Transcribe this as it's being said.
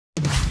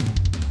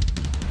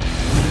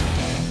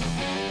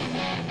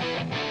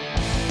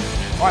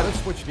All right,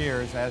 let's switch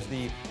gears. As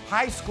the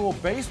high school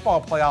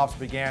baseball playoffs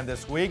began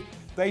this week,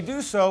 they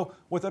do so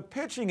with a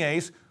pitching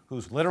ace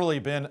who's literally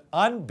been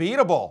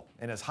unbeatable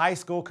in his high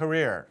school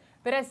career.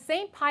 But as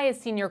St. Pius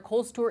senior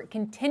Kohl Stewart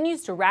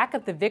continues to rack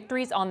up the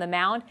victories on the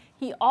mound,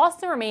 he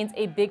also remains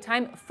a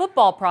big-time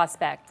football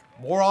prospect.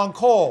 More on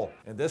Kohl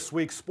in this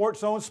week's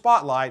Sports Zone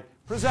Spotlight,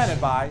 presented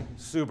by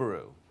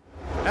Subaru.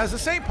 As the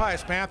St.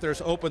 Pius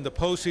Panthers opened the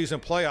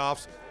postseason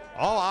playoffs,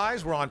 all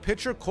eyes were on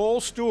pitcher Kohl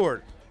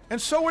Stewart, and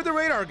so were the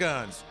radar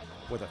guns.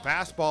 With a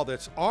fastball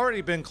that's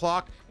already been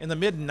clocked in the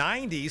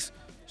mid-90s,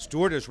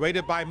 Stewart is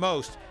rated by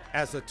most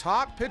as the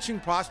top pitching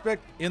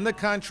prospect in the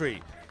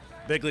country.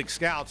 Big league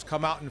scouts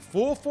come out in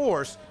full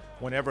force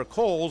whenever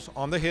Kohl's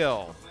on the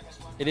hill.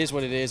 It is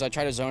what it is. I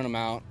try to zone them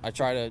out. I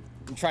try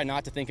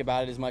not to think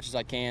about it as much as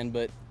I can,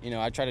 but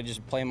I try to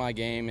just play my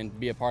game and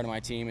be a part of my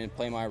team and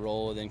play my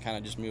role, and then kind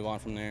of just move on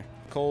from there.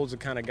 Kohl's the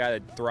kind of guy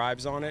that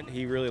thrives on it.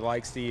 He really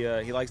likes he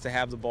likes to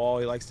have the ball.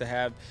 He likes to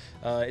have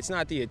it's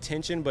not the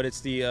attention, but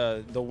it's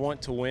the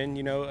want to win.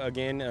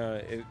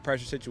 Again,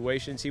 pressure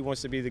situations, he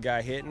wants to be the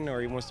guy hitting,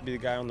 or he wants to be the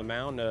guy on the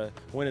mound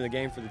winning the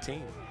game for the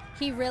team.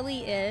 He really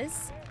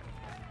is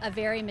a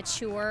very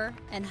mature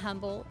and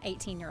humble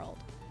 18-year-old.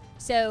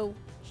 So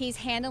he's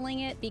handling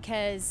it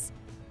because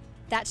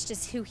that's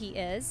just who he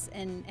is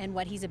and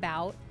what he's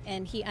about,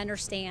 and he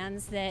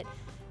understands that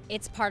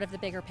it's part of the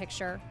bigger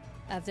picture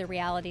of the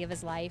reality of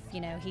his life.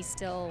 He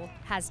still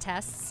has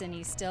tests, and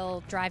he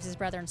still drives his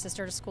brother and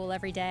sister to school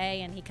every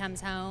day, and he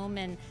comes home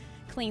and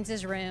cleans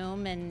his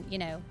room, and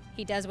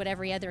he does what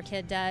every other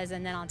kid does,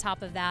 and then on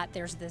top of that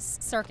there's this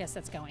circus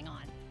that's going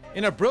on.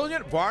 In a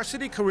brilliant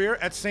varsity career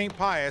at St.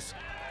 Pius,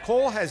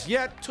 Kohl has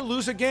yet to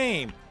lose a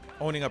game,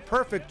 owning a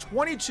perfect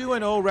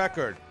 22-0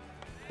 record.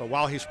 But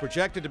while he's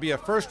projected to be a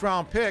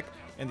first-round pick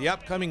in the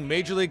upcoming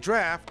Major League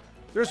Draft,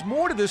 there's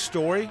more to this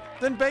story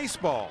than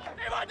baseball.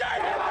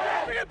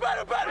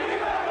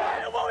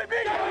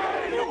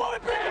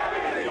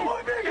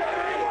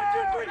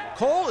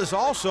 Kohl is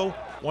also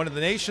one of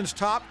the nation's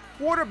top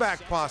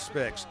quarterback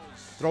prospects,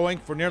 throwing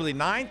for nearly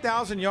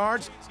 9,000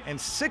 yards and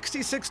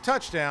 66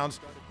 touchdowns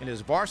in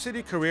his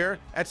varsity career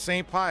at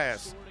St.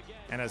 Pius.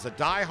 And as a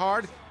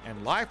diehard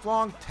and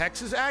lifelong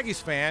Texas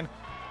Aggies fan,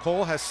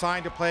 Kohl has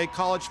signed to play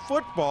college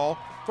football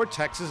for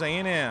Texas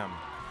A&M.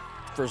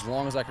 For as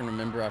long as I can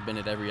remember, I've been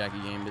at every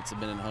Aggie game that's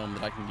been at home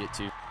that I can get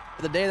to.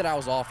 The day that I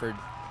was offered,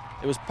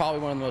 it was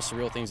probably one of the most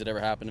surreal things that ever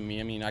happened to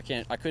me. I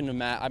couldn't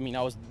imagine.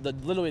 I was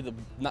literally the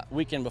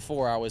weekend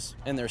before, I was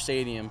in their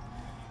stadium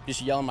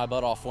just yelling my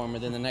butt off for them,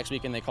 and then the next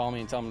weekend they call me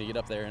and tell me to get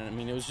up there.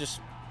 And it was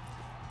just,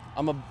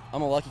 I'm a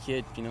lucky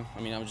kid,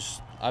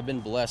 I've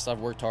been blessed. I've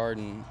worked hard,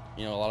 and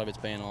a lot of it's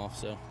paying off.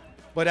 So.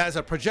 But as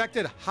a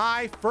projected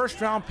high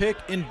first-round pick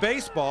in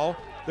baseball,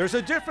 there's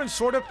a different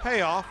sort of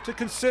payoff to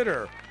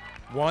consider.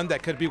 One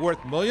that could be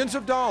worth millions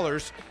of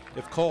dollars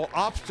if Kohl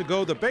opts to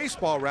go the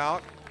baseball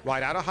route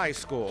right out of high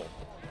school.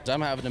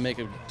 I'm having to make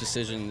a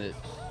decision that,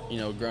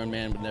 a grown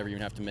man would never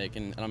even have to make,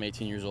 and I'm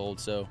 18 years old,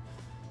 so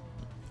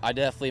I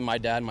definitely, my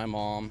dad, my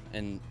mom,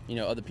 and,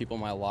 other people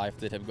in my life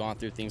that have gone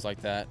through things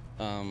like that,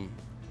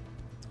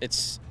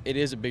 it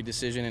is a big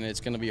decision, and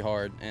it's going to be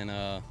hard,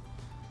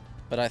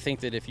 but I think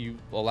that if you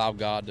allow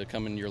God to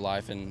come into your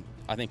life, and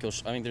I think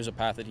there's a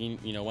path that he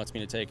wants me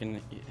to take, and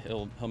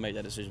he'll make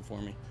that decision for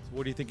me.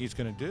 What do you think he's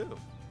going to do?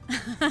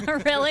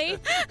 Really?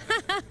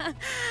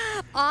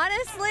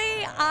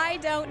 Honestly, I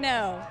don't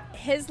know.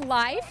 His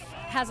life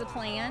has a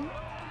plan.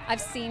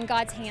 I've seen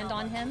God's hand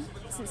on him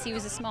since he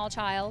was a small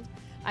child.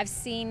 I've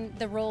seen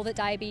the role that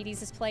diabetes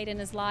has played in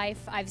his life.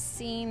 I've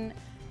seen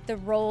the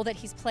role that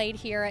he's played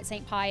here at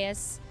St.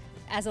 Pius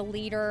as a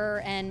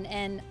leader,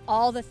 and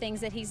all the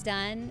things that he's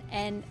done,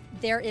 and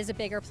there is a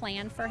bigger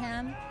plan for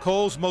him.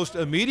 Kohl's most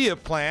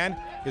immediate plan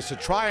is to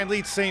try and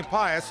lead St.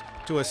 Pius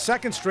to a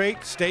second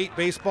straight state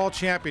baseball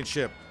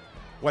championship.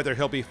 Whether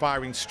he'll be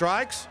firing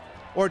strikes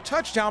or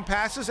touchdown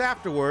passes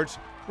afterwards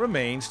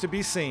remains to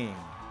be seen.